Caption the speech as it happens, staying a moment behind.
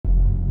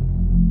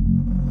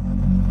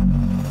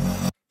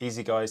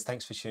Easy guys,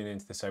 thanks for tuning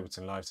into this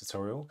Ableton Live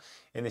tutorial.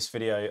 In this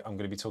video I'm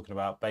going to be talking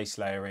about bass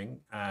layering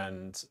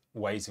and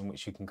ways in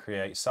which you can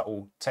create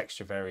subtle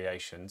texture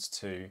variations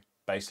to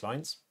bass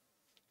lines.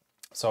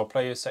 So I'll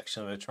play a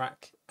section of the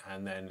track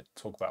and then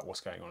talk about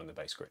what's going on in the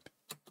bass group.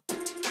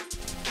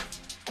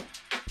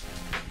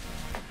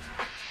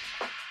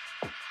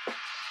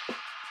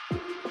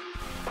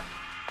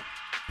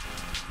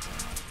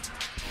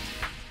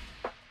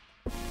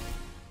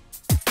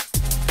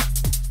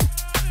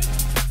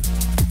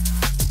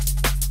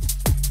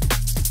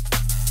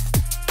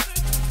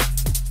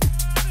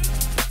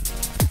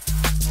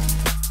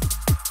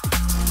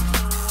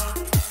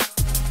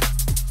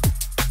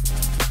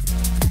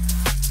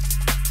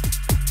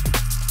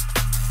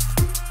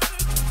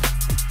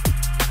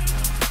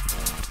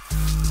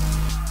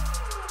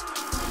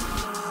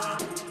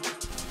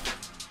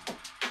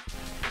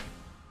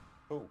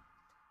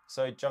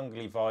 So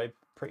jungly vibe,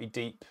 pretty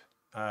deep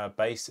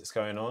bass that's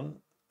going on,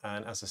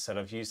 and as I said,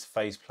 I've used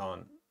phase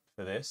plant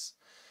for this.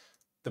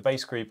 The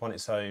bass group on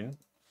its own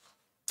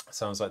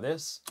sounds like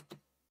this.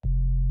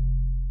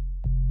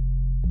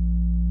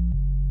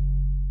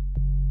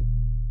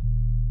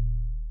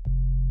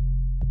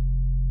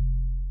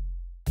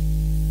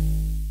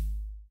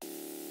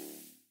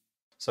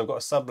 So I've got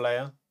a sub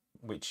layer,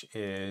 which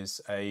is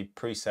a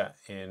preset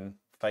in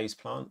phase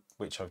plant,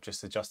 which I've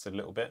just adjusted a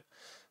little bit.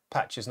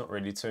 Patch is not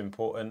really too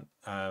important,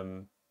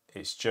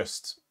 it's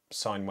just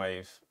sine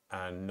wave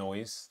and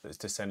noise that's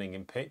descending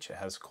in pitch. It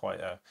has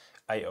quite a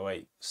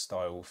 808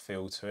 style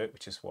feel to it,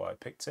 which is why I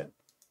picked it.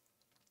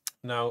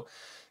 Now,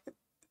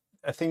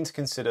 a thing to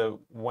consider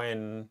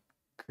when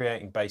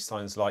creating bass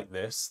lines like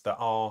this that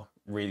are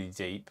really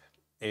deep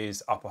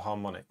is upper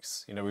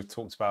harmonics. You know, we've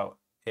talked about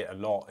it a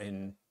lot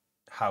in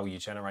how you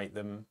generate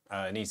them.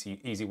 An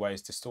easy way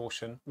is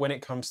distortion. When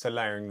it comes to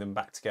layering them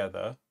back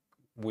together,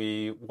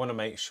 we want to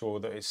make sure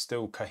that it's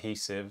still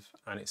cohesive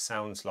and it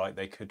sounds like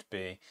they could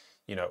be,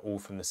 you know, all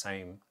from the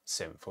same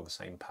synth or the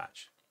same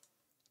patch.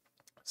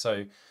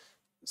 So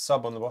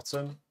sub on the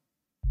bottom,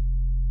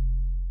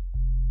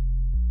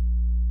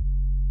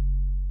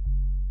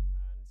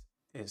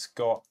 and it's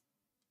got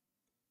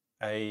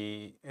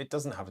it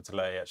doesn't have a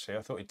delay actually,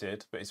 I thought it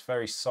did, but it's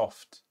very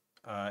soft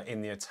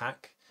in the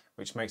attack,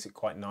 which makes it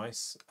quite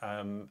nice,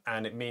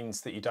 and it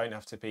means that you don't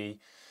have to be,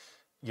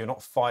 you're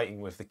not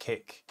fighting with the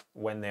kick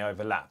when they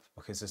overlap,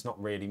 because there's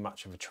not really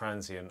much of a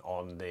transient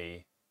on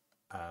the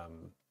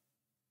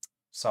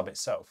sub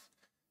itself.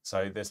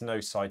 So there's no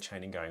side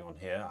chaining going on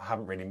here. I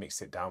haven't really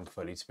mixed it down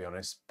fully, to be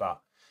honest,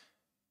 but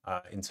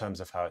in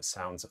terms of how it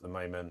sounds at the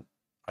moment,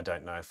 I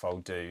don't know if I'll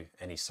do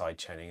any side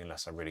chaining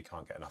unless I really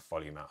can't get enough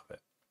volume out of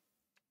it.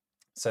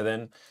 So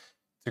then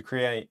to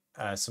create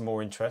some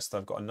more interest,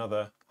 I've got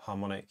another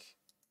harmonic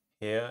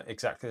here,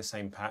 exactly the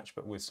same patch,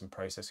 but with some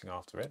processing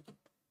after it.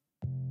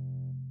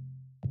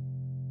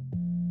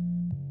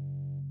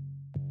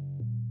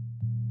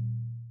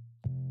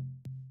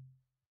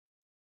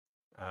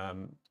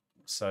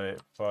 So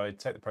if I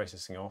take the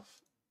processing off,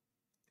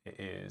 it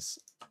is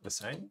the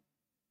same.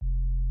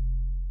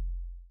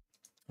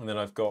 And then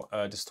I've got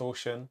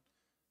distortion,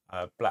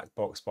 Black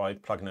Box by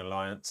Plugin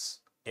Alliance.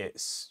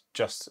 It's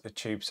just a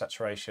tube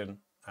saturation.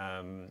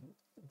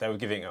 They were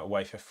giving it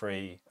away for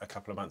free a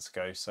couple of months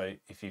ago, so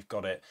if you've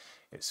got it,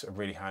 it's a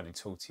really handy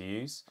tool to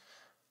use.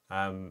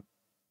 The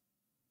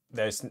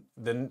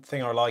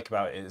thing I like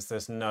about it is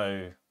there's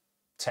no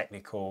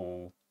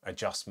technical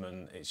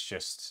adjustment. It's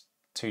just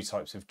two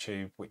types of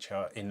tube which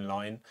are in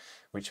line,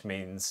 which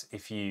means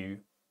if you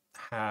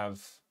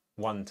have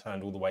one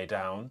turned all the way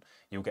down,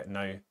 you'll get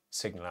no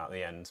signal out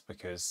the end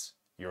because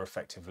you're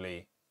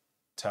effectively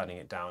turning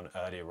it down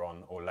earlier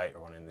on or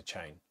later on in the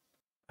chain.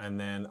 And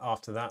then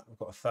after that, we've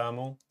got a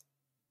thermal,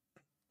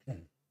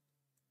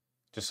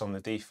 just on the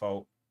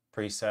default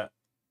preset,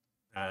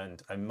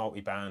 and a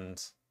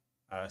multi-band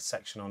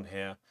section on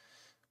here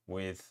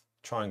with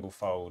triangle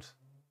fold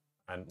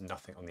and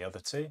nothing on the other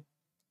two.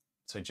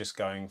 So just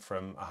going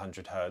from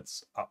 100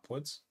 Hertz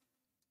upwards.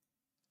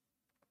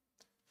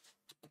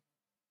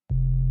 That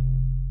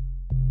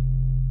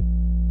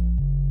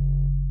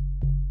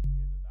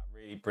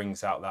really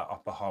brings out that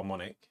upper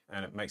harmonic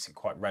and it makes it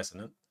quite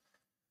resonant.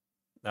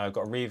 Now I've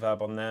got a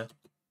reverb on there. Just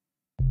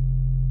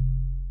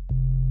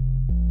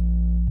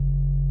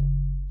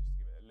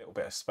to give it a little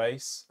bit of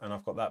space, and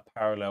I've got that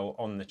parallel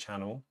on the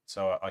channel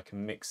so I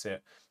can mix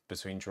it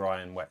between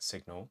dry and wet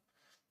signal.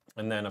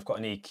 And then I've got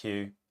an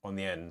EQ on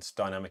the end,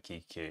 dynamic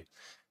EQ.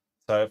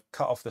 So I've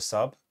cut off the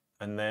sub,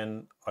 and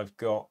then I've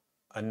got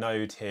a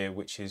node here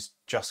which is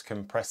just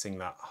compressing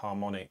that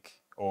harmonic,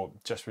 or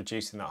just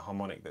reducing that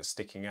harmonic that's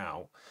sticking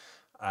out.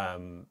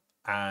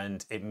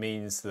 And it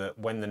means that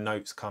when the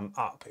notes come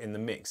up in the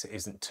mix, it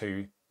isn't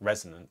too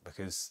resonant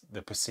because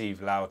the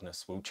perceived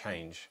loudness will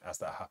change as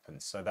that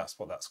happens. So that's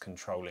what that's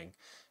controlling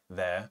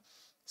there.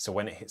 So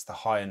when it hits the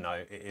higher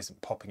note, it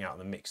isn't popping out of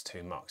the mix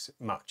too much.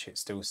 It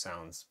still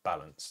sounds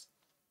balanced.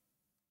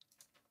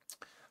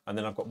 And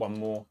then I've got one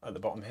more at the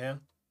bottom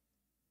here.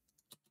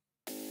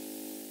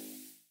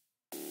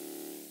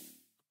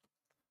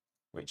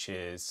 which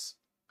is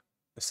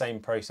the the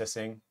same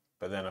processing,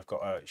 but then I've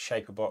got a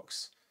shaper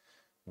box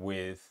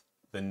with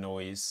the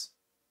noise,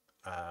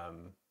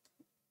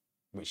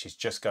 which is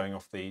just going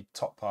off the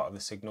top part of the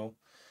signal.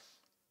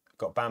 I've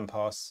got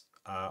bandpass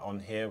on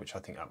here, which I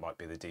think that might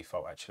be the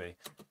default actually.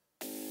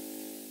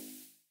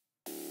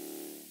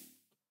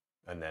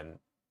 And then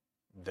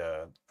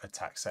the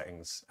attack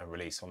settings and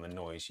release on the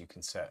noise you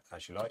can set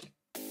as you like.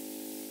 A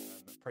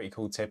pretty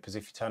cool tip is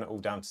if you turn it all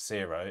down to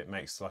 0, it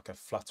makes like a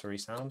fluttery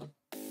sound.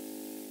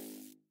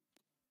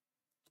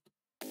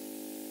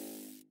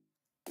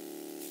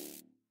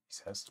 He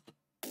says.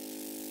 There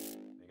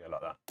you go,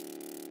 like that,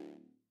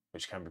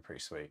 which can be pretty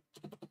sweet.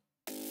 But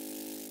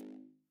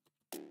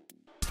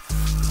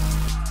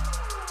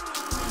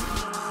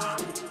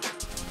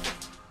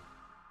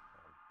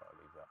I'll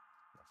leave that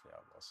roughly how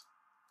it was.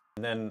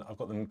 And then I've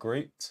got them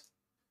grouped,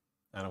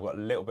 and I've got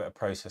a little bit of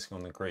processing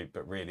on the group,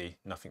 but really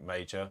nothing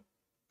major.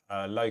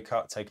 Low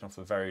cut taken off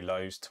the very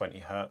lows, 20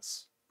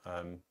 Hertz,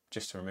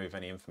 just to remove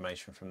any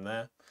information from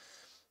there.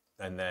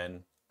 And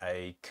then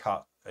a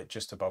cut at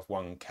just above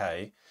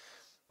 1K.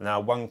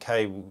 Now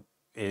 1K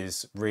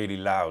is really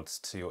loud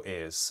to your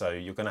ears, so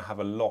you're going to have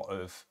a lot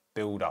of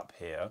build up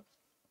here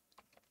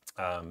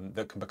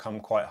that can become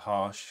quite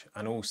harsh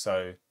and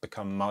also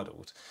become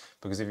muddled,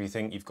 because if you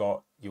think you've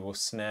got your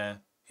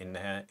snare in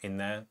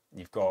there,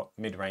 you've got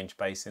mid-range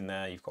bass in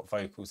there, you've got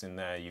vocals in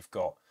there, you've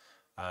got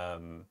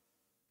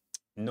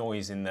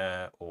noise in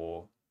there,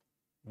 or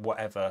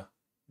whatever,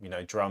 you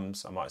know,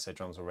 drums. I might have said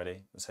drums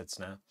already, I said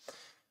snare.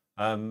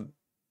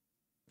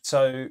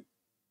 So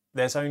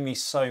there's only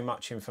so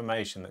much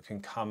information that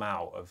can come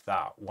out of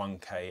that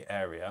 1K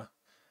area.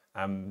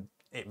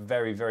 It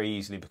very, very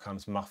easily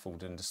becomes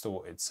muffled and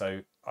distorted.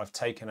 So I've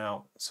taken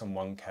out some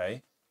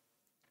 1K,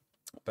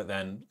 but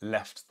then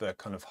left the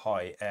kind of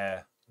high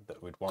air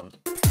that we'd want.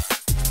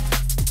 It's only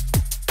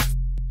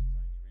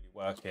really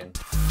working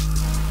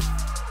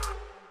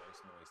when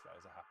those noise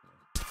layers are happening.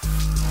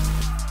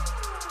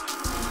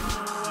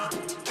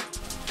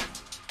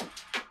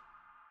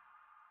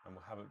 And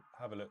we'll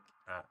have a look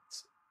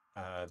at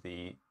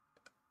the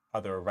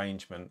other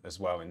arrangement as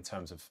well in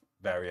terms of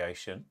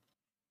variation.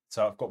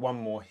 So I've got one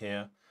more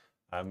here,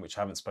 which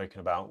I haven't spoken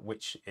about,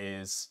 which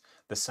is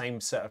the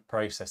same set of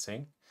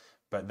processing,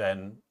 but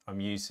then I'm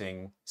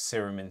using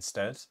Serum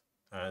instead.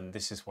 And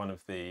this is one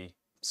of the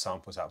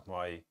samples out of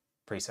my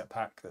preset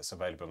pack that's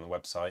available on the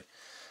website.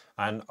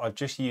 And I've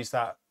just used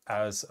that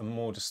as a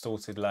more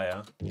distorted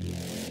layer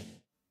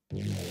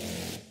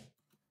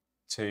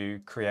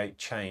to create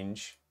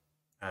change.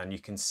 And you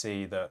can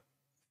see that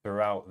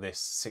throughout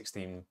this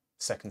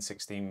 16-second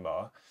 16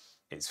 bar,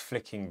 it's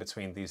flicking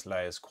between these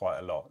layers quite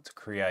a lot to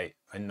create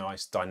a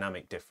nice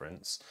dynamic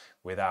difference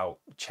without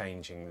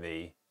changing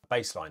the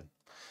baseline.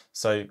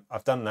 So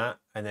I've done that,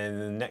 and then in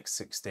the next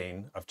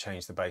 16 I've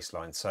changed the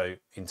baseline. So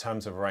in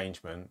terms of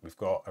arrangement, we've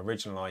got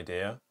original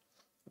idea,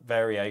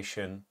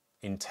 variation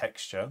in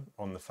texture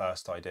on the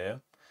first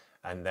idea,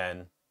 and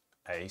then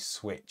a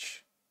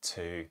switch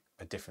to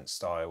a different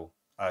style,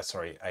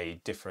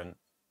 a different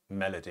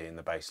melody in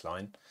the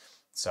baseline,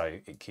 so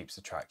it keeps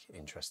the track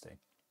interesting.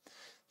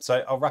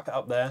 So I'll wrap it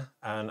up there,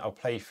 and I'll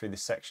play through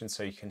this section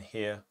so you can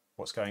hear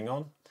what's going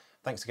on.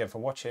 Thanks again for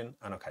watching,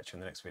 and I'll catch you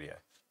in the next video.